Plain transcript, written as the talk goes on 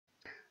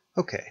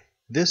Okay,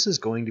 this is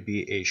going to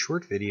be a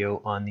short video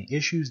on the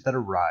issues that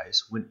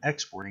arise when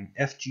exporting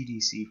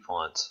FGDC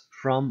fonts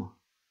from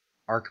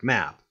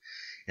ArcMap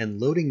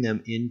and loading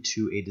them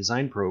into a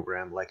design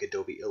program like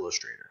Adobe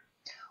Illustrator.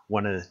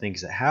 One of the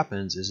things that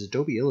happens is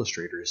Adobe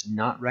Illustrator is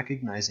not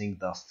recognizing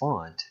the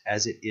font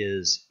as it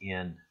is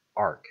in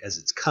Arc, as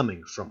it's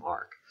coming from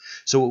Arc.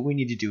 So what we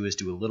need to do is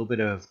do a little bit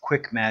of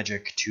quick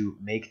magic to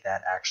make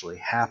that actually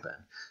happen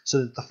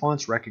so that the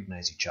fonts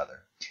recognize each other.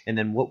 And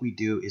then what we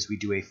do is we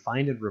do a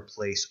find and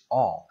replace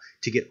all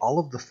to get all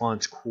of the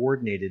fonts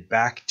coordinated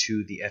back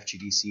to the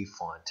FGDC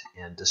font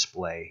and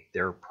display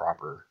their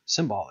proper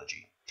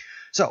symbology.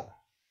 So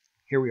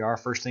here we are.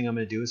 First thing I'm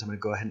going to do is I'm going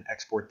to go ahead and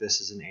export this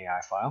as an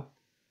AI file.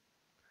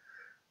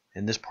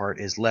 And this part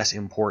is less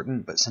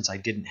important, but since I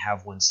didn't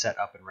have one set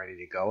up and ready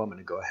to go, I'm going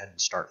to go ahead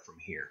and start from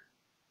here.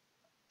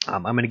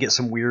 I'm going to get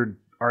some weird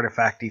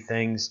artifacty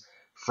things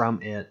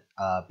from it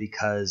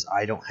because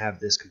I don't have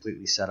this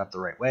completely set up the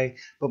right way,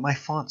 but my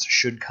fonts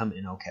should come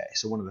in okay.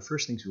 So one of the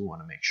first things we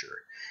want to make sure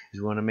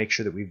is we want to make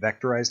sure that we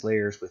vectorize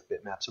layers with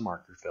bitmaps and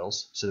marker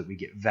fills so that we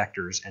get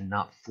vectors and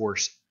not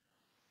force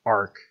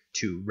Arc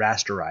to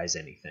rasterize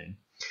anything.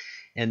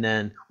 And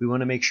then we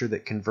want to make sure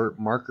that convert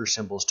marker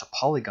symbols to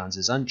polygons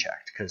is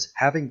unchecked, because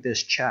having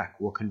this check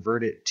will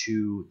convert it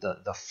to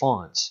the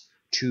fonts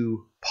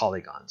to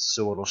polygons,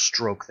 so it'll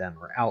stroke them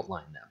or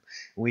outline them.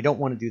 And we don't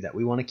want to do that.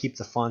 We want to keep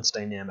the fonts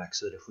dynamic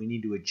so that if we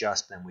need to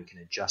adjust them, we can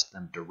adjust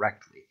them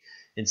directly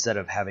instead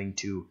of having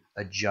to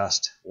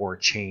adjust or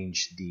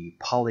change the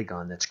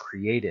polygon that's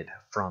created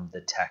from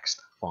the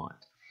text font.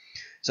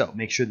 So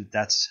make sure that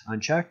that's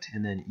unchecked,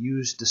 and then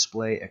use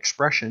display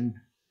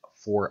expression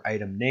for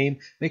item name.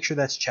 Make sure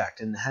that's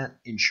checked, and that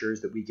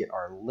ensures that we get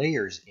our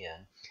layers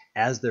in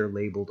as they're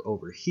labeled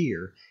over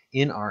here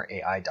in our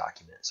AI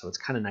document. So it's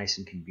kind of nice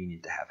and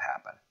convenient to have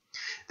happen.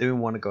 Then we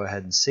want to go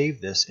ahead and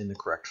save this in the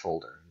correct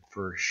folder.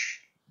 For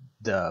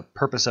the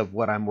purpose of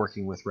what I'm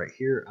working with right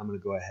here, I'm going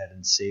to go ahead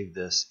and save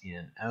this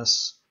in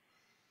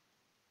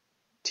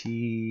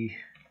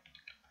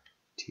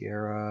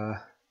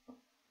Tierra.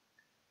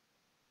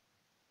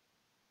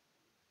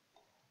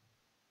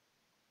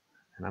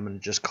 And I'm going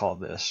to just call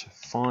this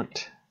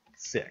font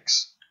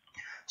fix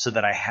so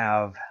that I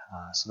have,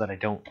 so that I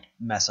don't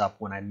mess up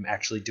when I'm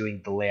actually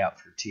doing the layout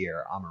for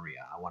Tierra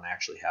Amaria. I want to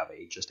actually have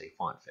just a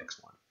font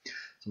fix one.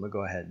 So I'm going to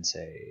go ahead and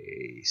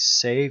say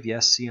save.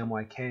 Yes,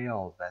 CMYK,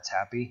 all of that's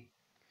happy.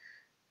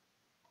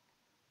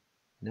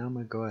 Now I'm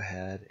going to go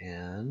ahead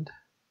and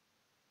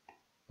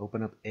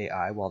open up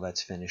AI while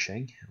that's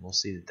finishing, and we'll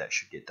see that that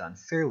should get done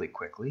fairly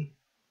quickly.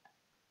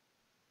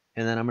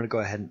 And then I'm going to go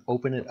ahead and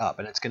open it up,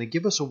 and it's going to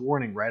give us a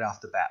warning right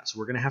off the bat. So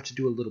we're going to have to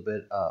do a little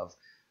bit of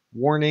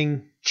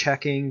warning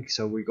checking.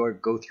 So we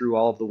go through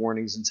all of the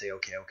warnings and say,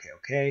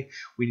 okay.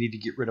 We need to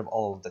get rid of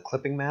all of the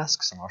clipping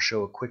masks, and I'll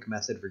show a quick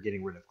method for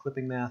getting rid of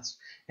clipping masks.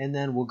 And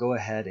then we'll go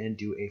ahead and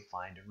do a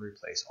find and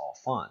replace all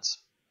fonts.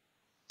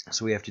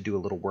 So we have to do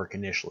a little work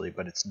initially,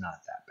 but it's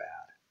not that bad.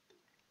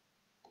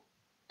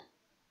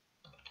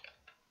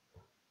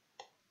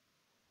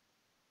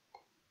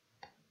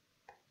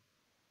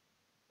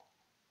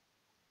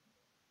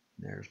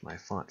 There's my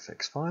font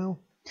fix file.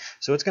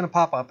 So it's going to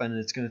pop up and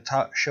it's going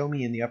to show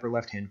me in the upper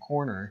left hand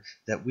corner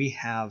that we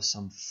have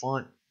some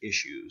font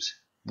issues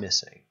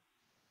missing.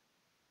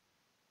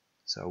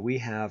 So we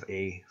have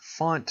a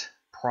font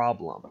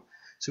problem.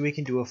 So we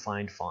can do a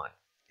find font.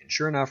 And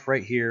sure enough,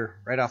 right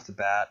here, right off the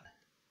bat,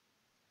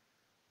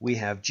 we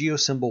have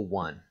geosymbol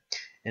 1.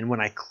 And when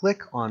I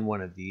click on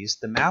one of these,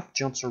 the map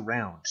jumps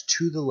around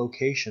to the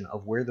location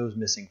of where those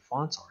missing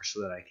fonts are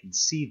so that I can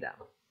see them.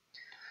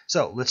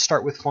 So let's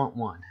start with font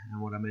 1.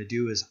 And what I'm going to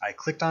do is I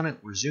clicked on it,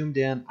 we're zoomed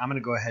in. I'm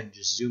going to go ahead and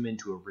just zoom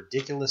into a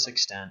ridiculous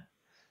extent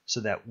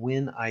so that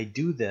when I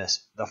do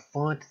this, the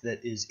font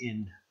that is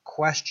in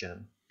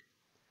question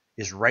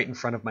is right in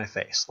front of my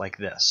face like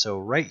this. So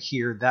right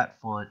here,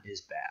 that font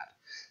is bad.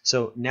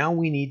 So now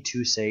we need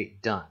to say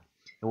done.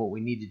 And what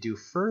we need to do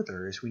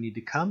further is we need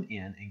to come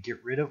in and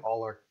get rid of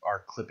all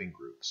our clipping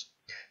groups.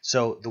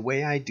 So the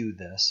way I do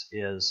this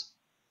is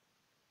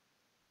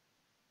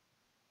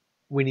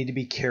we need to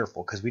be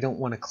careful because we don't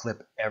want to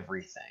clip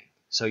everything.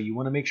 So you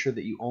want to make sure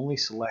that you only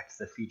select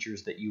the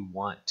features that you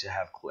want to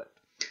have clipped.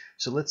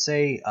 So let's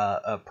say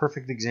a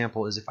perfect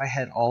example is if I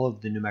had all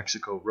of the New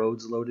Mexico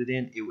roads loaded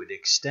in, it would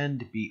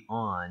extend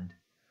beyond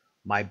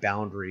my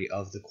boundary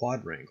of the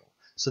quadrangle.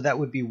 So that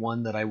would be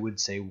one that I would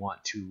say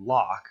want to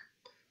lock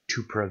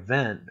to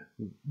prevent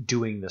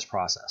doing this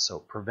process. So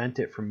prevent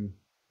it from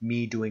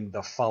me doing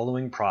the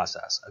following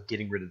process of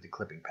getting rid of the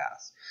clipping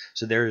paths.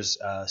 So there's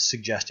a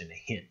suggestion, a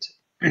hint.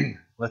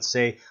 Let's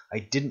say I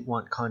didn't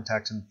want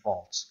contacts and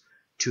faults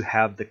to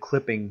have the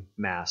clipping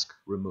mask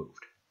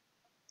removed.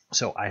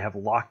 So I have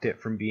locked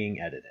it from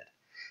being edited.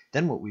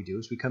 Then what we do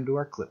is we come to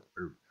our clip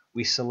group.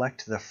 We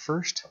select the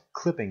first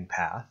clipping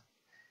path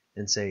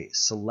and say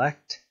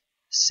select,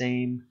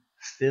 same,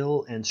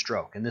 fill, and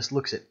stroke. And this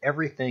looks at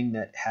everything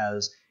that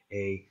has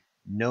a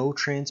no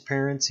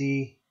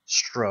transparency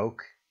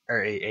stroke,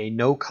 or a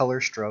no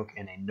color stroke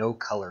and a no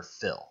color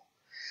fill.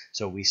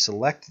 So we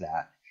select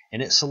that.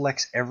 and it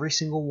selects every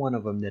single one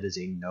of them that is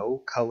a no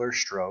color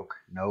stroke,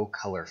 no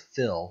color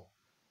fill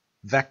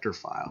vector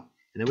file.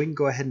 And then we can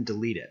go ahead and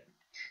delete it.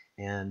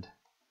 And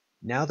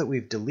now that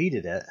we've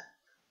deleted it,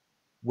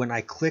 when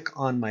I click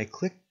on my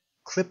clip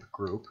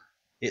group,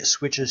 it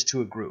switches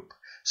to a group.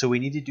 So we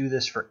need to do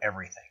this for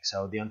everything.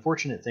 So the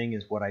unfortunate thing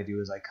is what I do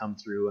is I come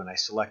through and I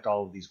select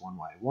all of these one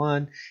by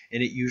one,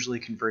 and it usually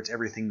converts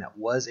everything that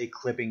was a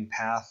clipping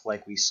path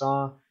like we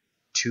saw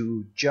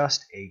to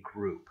just a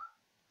group.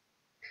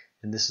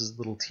 And this is a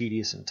little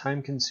tedious and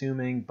time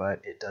consuming,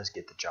 but it does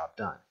get the job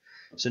done.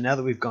 So now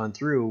that we've gone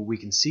through, we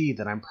can see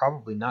that I'm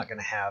probably not going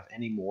to have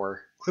any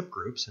more clip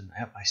groups, and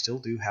I still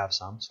do have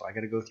some, so I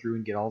got to go through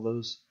and get all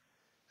those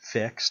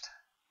fixed.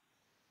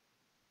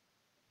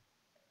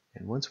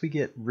 And once we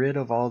get rid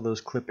of all of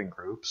those clipping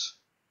groups,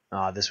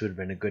 this would have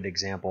been a good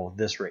example.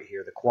 This right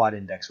here, the quad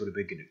index would have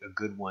been a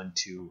good one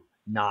to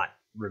not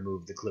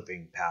remove the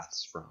clipping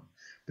paths from,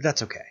 but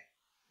that's okay.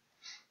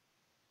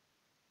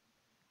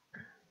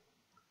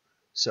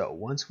 So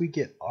once we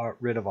get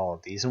rid of all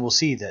of these, and we'll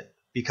see that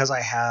because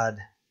I had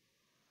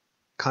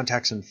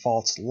contacts and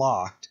faults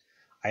locked,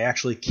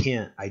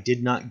 I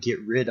did not get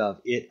rid of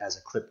it as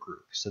a clip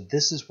group. So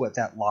this is what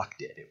that lock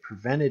did. It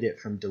prevented it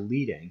from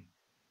deleting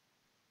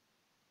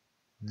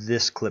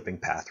this clipping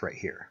path right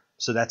here.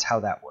 So that's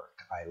how that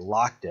worked. I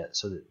locked it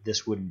so that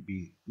this wouldn't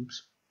be,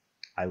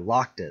 I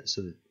locked it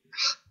so that,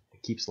 I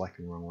keep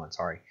selecting the wrong one,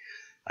 sorry.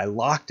 I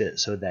locked it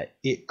so that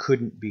it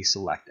couldn't be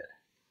selected,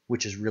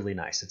 which is really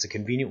nice. It's a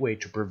convenient way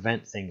to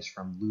prevent things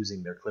from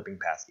losing their clipping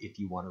path if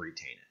you want to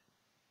retain it.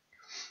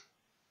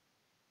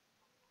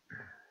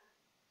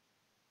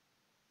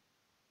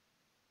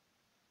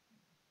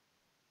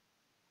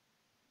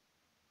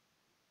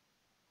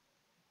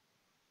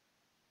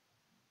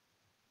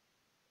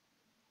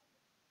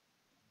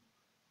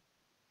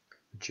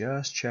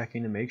 Just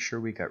checking to make sure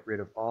we got rid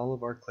of all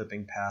of our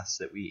clipping paths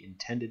that we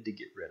intended to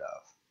get rid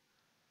of.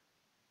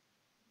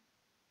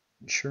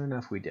 And sure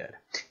enough, we did.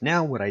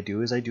 Now what I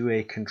do is I do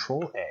a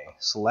Control A,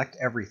 select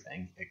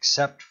everything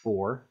except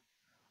for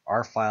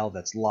our file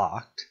that's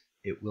locked.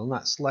 It will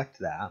not select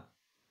that.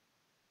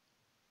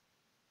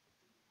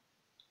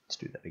 Let's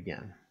do that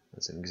again.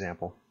 That's an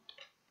example.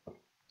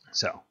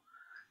 So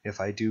if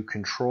I do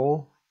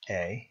Control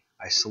A,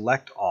 I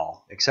select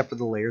all except for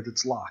the layer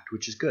that's locked,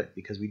 which is good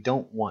because we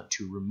don't want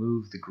to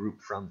remove the group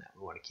from that.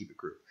 We want to keep it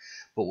grouped.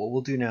 But what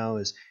we'll do now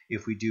is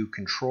if we do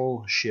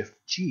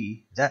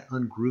Control-Shift-G, that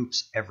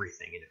ungroups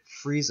everything and it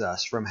frees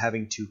us from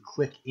having to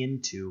click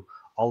into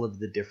all of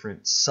the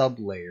different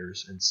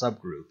sub-layers and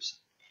subgroups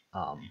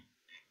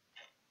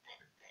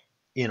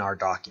in our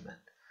document.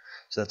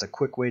 So that's a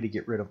quick way to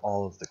get rid of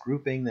all of the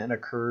grouping that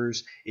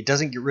occurs. It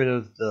doesn't get rid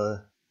of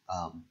the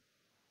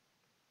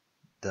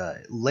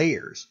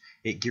layers.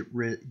 It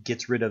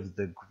gets rid of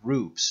the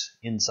groups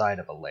inside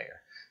of a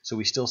layer. So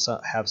we still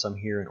have some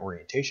here in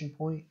orientation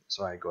point.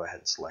 So I go ahead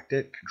and select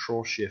it,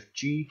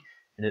 Control-Shift-G,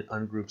 and it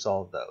ungroups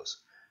all of those.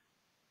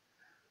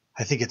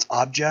 I think it's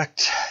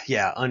Object.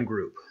 Yeah,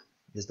 ungroup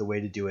is the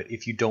way to do it.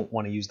 If you don't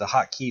want to use the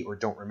hotkey or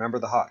don't remember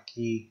the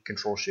hotkey,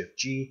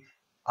 Control-Shift-G,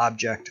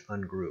 Object,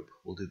 ungroup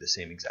will do the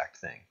same exact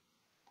thing.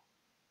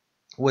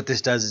 What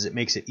this does is it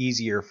makes it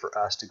easier for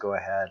us to go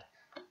ahead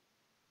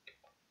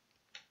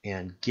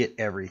and get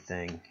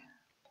everything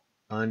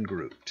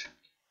ungrouped.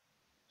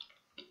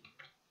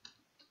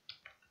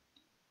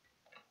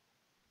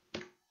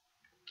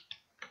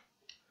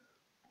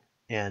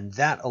 And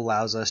that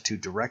allows us to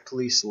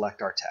directly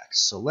select our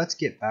text. So let's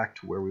get back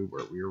to where we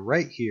were. We were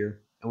right here,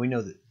 and we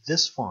know that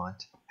this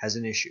font has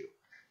an issue.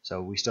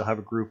 So we still have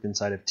a group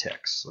inside of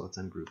text. So let's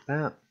ungroup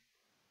that.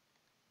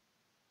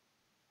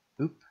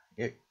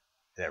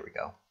 There we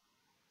go.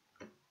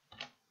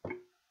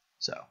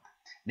 So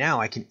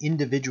now I can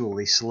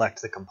individually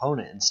select the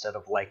component instead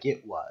of like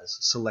it was,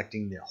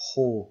 selecting the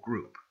whole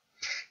group.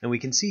 And we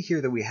can see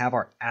here that we have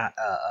our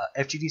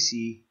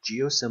FGDC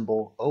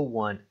geosymbol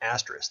 01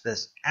 asterisk.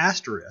 This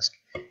asterisk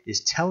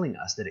is telling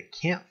us that it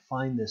can't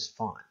find this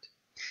font.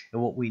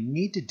 And what we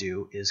need to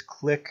do is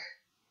click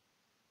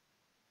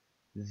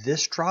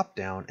this drop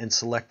down and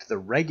select the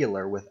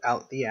regular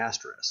without the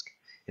asterisk.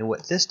 And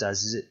what this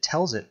does is it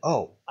tells it,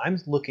 oh, I'm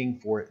looking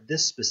for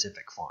this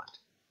specific font.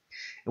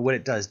 And what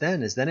it does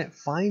then is it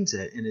finds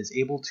it and is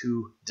able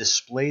to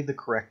display the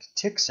correct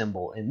tick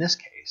symbol in this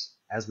case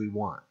as we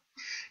want.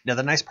 Now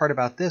the nice part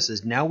about this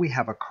is now we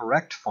have a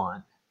correct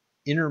font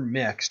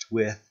intermixed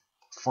with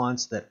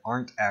fonts that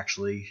aren't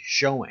actually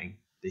showing.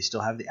 They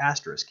still have the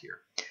asterisk here.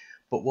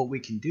 But what we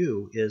can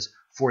do is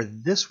for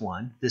this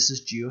one, this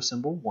is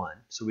geosymbol 1.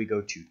 So we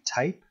go to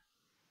Type,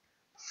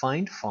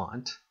 Find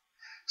Font,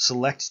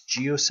 select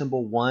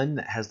geosymbol 1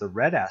 that has the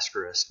red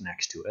asterisk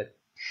next to it,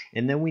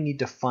 and then we need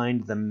to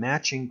find the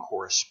matching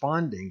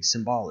corresponding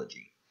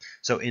symbology.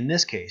 So in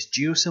this case,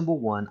 geosymbol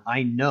 1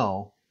 I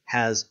know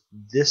has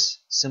this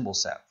symbol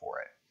set for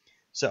it.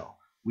 So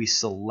we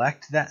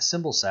select that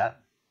symbol set,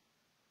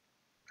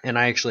 and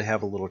I actually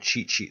have a little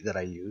cheat sheet that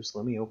I use.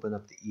 Let me open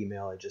up the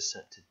email I just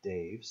sent to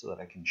Dave so that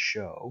I can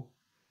show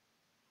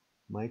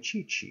my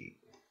cheat sheet.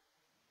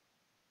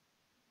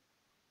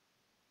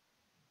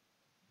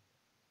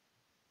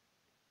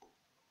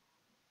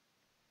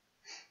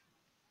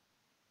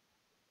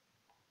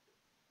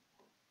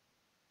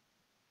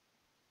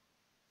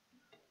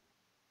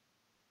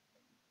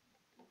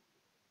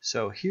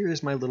 So here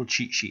is my little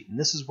cheat sheet, and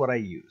this is what I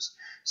use.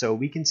 So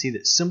we can see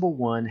that symbol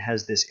 1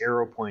 has this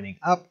arrow pointing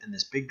up and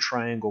this big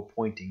triangle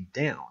pointing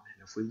down.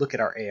 And if we look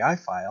at our AI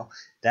file,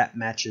 that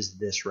matches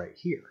this right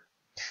here.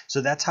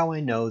 So that's how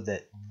I know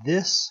that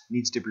this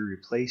needs to be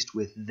replaced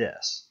with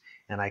this.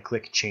 And I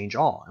click Change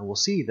All, and we'll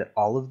see that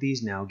all of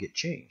these now get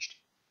changed.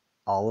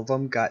 All of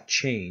them got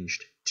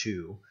changed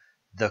to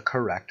the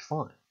correct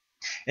font.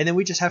 And then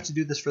we just have to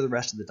do this for the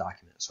rest of the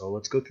document. So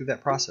let's go through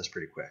that process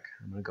pretty quick.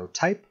 I'm going to go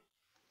Type,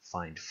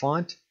 find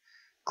Font,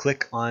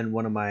 click on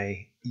one of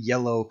my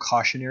yellow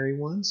cautionary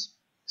ones,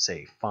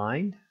 say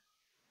Find,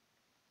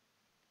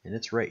 and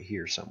it's right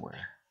here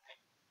somewhere.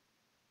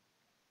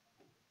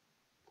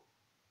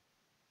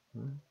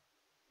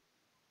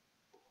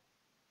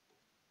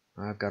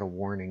 I've got a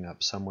warning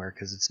up somewhere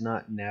because it's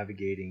not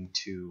navigating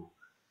to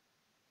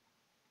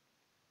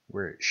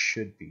where it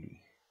should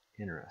be.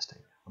 Interesting.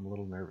 I'm a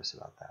little nervous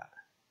about that.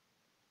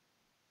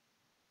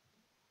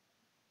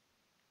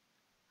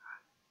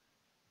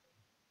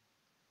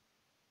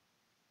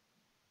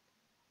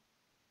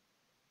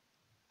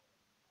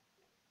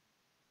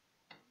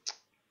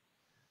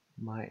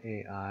 My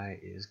AI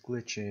is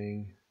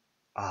glitching.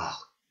 Oh,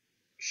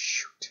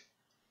 shoot.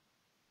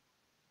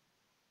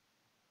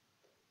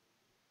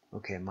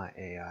 Okay, my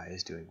AI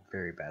is doing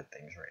very bad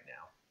things right now.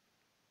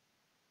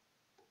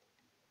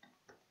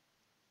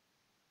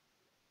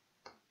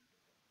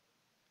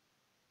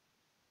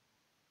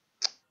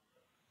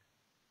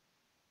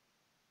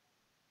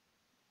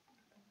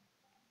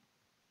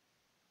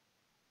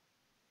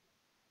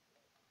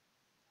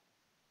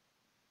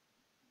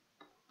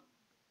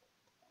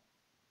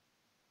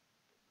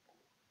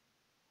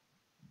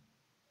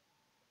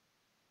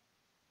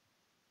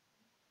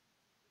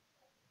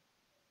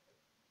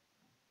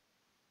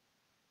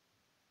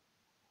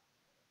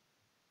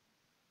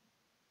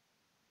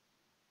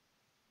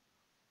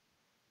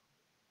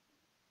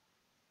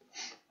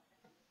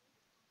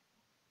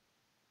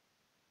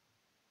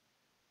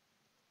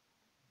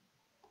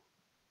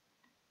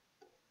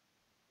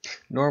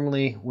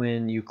 Normally,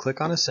 when you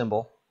click on a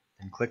symbol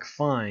and click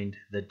Find,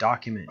 the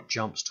document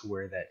jumps to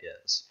where that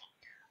is.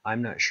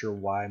 I'm not sure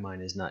why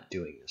mine is not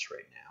doing this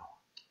right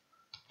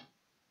now.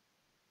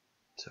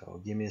 So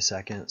give me a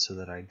second so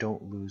that I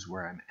don't lose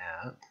where I'm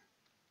at.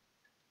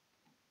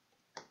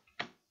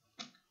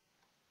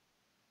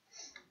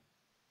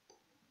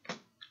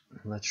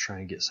 Let's try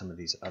and get some of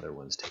these other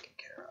ones taken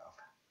care of.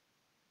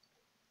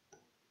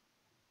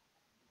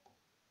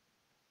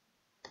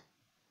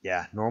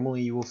 Yeah,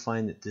 normally you will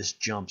find that this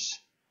jumps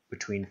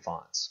between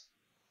fonts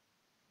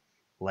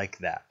like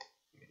that.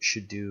 It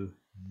should do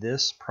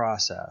this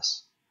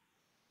process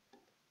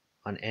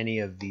on any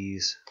of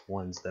these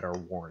ones that are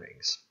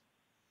warnings.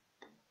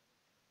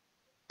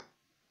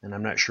 And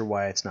I'm not sure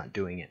why it's not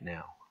doing it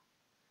now.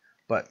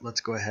 But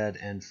let's go ahead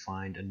and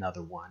find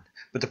another one.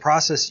 But the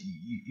process,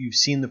 you've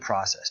seen the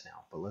process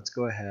now. But let's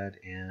go ahead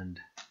and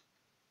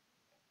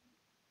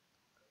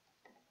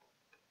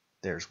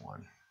there's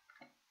one.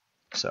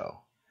 So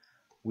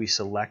we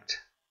select,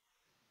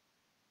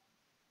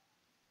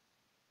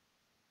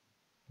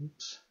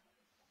 oops.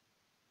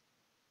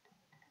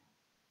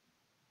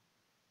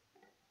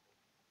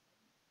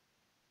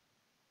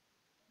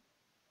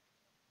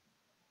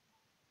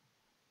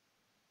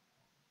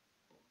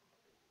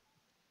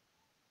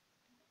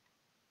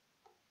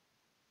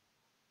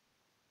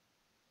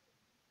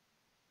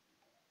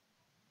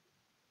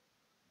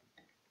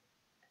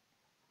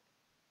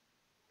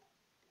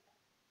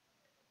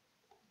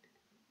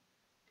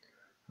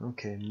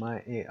 Okay,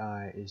 my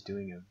AI is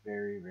doing a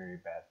very, very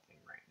bad thing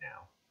right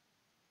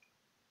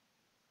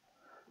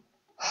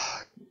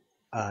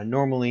now.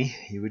 Normally,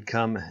 you would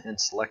come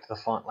and select the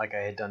font like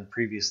I had done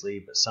previously,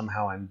 but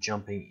somehow I'm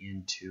jumping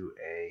into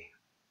a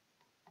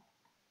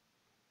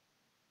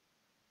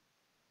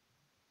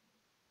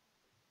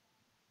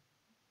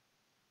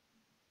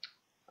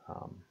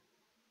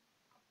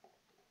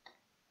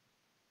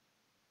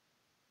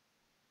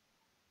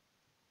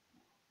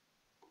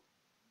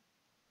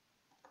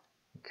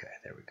okay,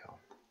 there we go.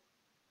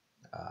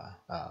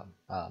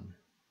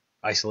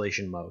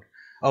 Isolation mode.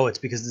 Oh, it's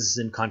because this is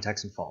in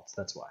contacts and faults.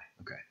 That's why.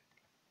 Okay.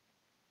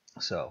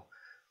 So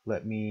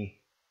let me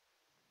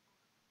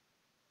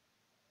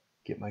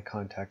get my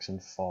contacts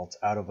and faults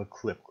out of a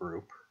clip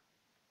group.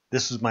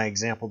 This was my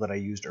example that I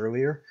used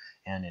earlier,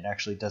 and it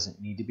actually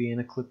doesn't need to be in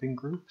a clipping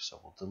group. So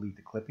we'll delete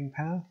the clipping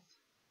path.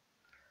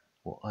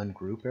 We'll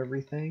ungroup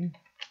everything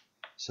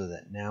so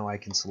that now I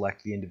can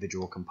select the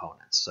individual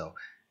components. So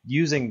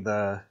using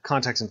the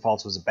contacts and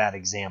faults was a bad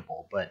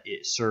example, but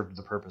it served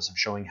the purpose of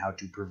showing how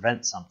to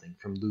prevent something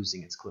from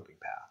losing its clipping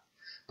path.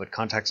 But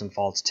contacts and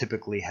faults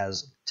typically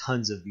has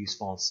tons of these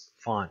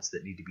fonts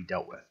that need to be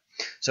dealt with.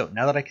 So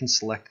now that I can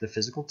select the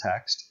physical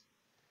text,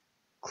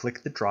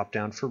 click the drop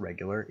down for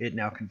regular, it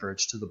now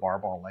converts to the bar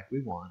ball like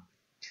we want.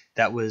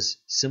 That was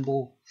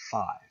symbol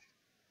 5.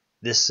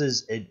 This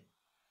is a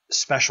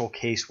special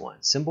case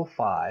one. Symbol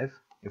 5,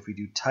 if we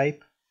do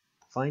type,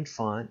 find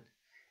font,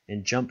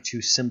 and jump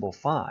to symbol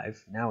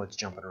 5, now it's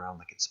jumping around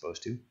like it's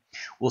supposed to.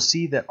 we'll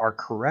see that our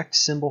correct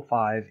symbol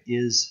 5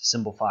 is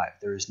symbol 5.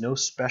 There is no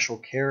special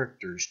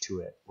characters to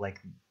it like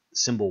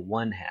symbol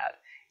 1 had.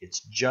 It's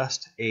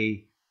just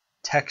a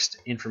text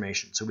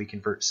information. So we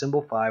convert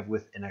symbol 5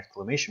 with an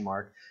exclamation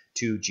mark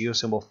to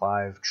geosymbol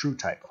 5 true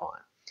type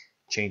font.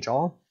 Change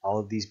all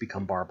of these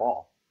become bar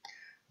ball.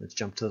 Let's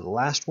jump to the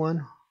last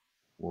one.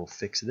 We'll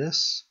fix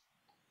this.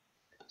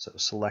 So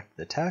select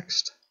the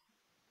text,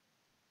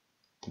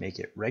 make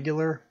it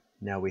regular.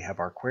 Now we have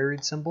our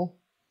queried symbol.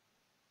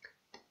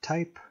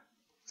 Type,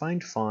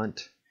 find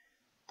font,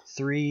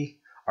 3.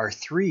 Our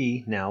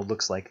 3 now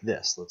looks like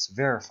this. Let's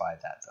verify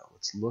that though.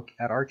 Let's look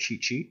at our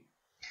cheat sheet.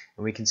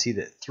 And we can see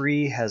that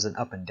 3 has an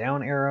up and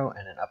down arrow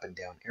and an up and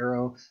down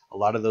arrow. A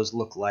lot of those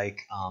look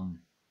like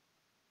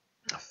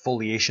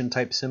foliation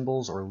type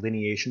symbols or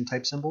lineation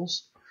type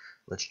symbols.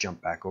 Let's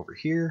jump back over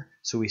here.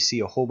 So we see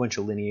a whole bunch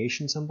of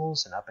lineation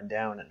symbols, and up and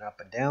down and up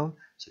and down.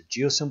 So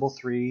geosymbol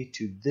 3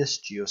 to this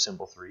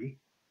geosymbol 3.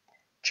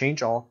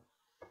 Change all.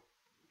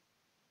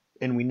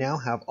 And we now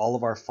have all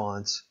of our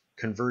fonts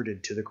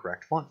converted to the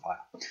correct font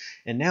file.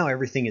 And now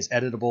everything is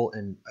editable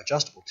and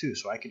adjustable too.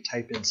 So I could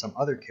type in some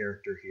other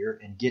character here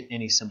and get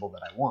any symbol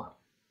that I want.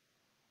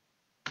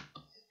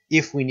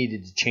 If we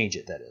needed to change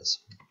it, that is.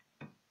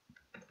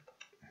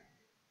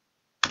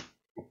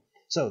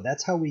 So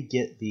that's how we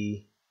get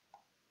the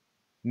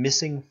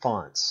missing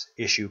fonts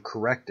issue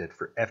corrected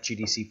for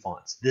FGDC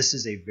fonts. This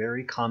is a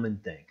very common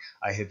thing.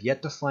 I have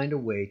yet to find a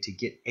way to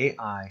get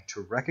AI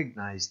to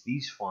recognize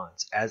these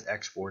fonts as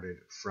exported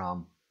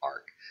from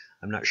Arc.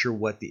 I'm not sure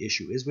what the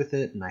issue is with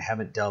it, and I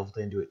haven't delved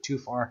into it too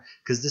far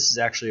because this is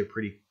actually a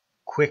pretty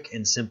quick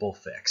and simple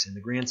fix. In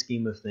the grand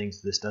scheme of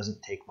things, this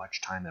doesn't take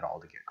much time at all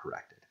to get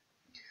corrected.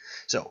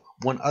 So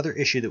one other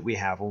issue that we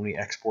have when we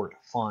export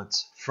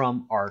fonts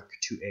from Arc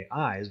to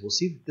AI is we'll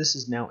see that this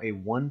is now a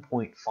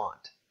 1-point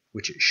font,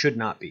 which it should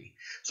not be.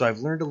 So I've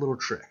learned a little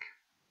trick.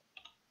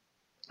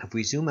 If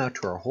we zoom out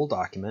to our whole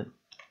document,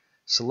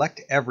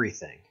 select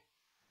everything,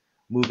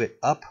 move it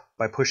up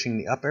by pushing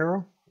the up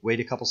arrow,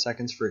 wait a couple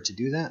seconds for it to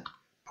do that,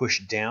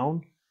 push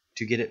down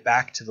to get it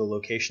back to the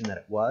location that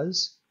it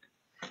was.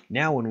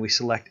 Now when we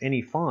select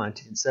any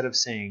font, instead of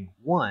saying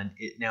 1,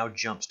 it now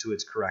jumps to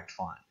its correct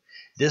font.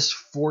 This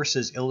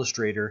forces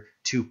Illustrator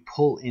to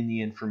pull in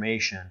the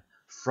information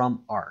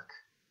from Arc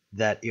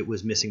that it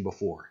was missing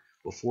before.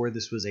 Before,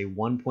 this was a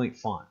 1-point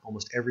font.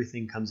 Almost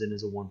everything comes in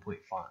as a 1-point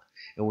font.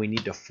 And we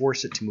need to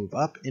force it to move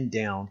up and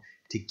down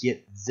to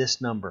get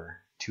this number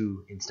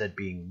to, instead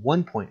being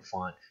 1-point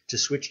font, to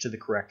switch to the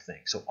correct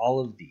thing. So all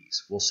of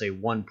these will say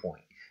 1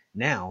 point.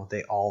 Now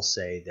they all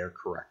say their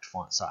correct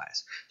font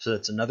size. So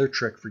that's another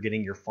trick for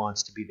getting your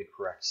fonts to be the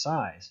correct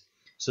size,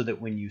 so that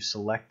when you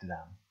select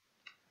them,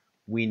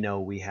 we know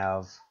we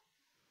have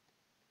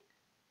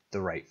the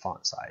right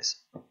font size.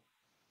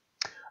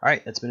 All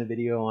right, that's been a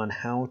video on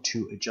how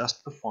to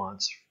adjust the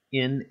fonts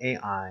in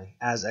AI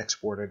as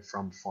exported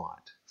from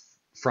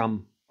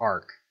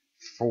Arc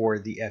for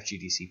the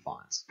FGDC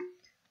fonts.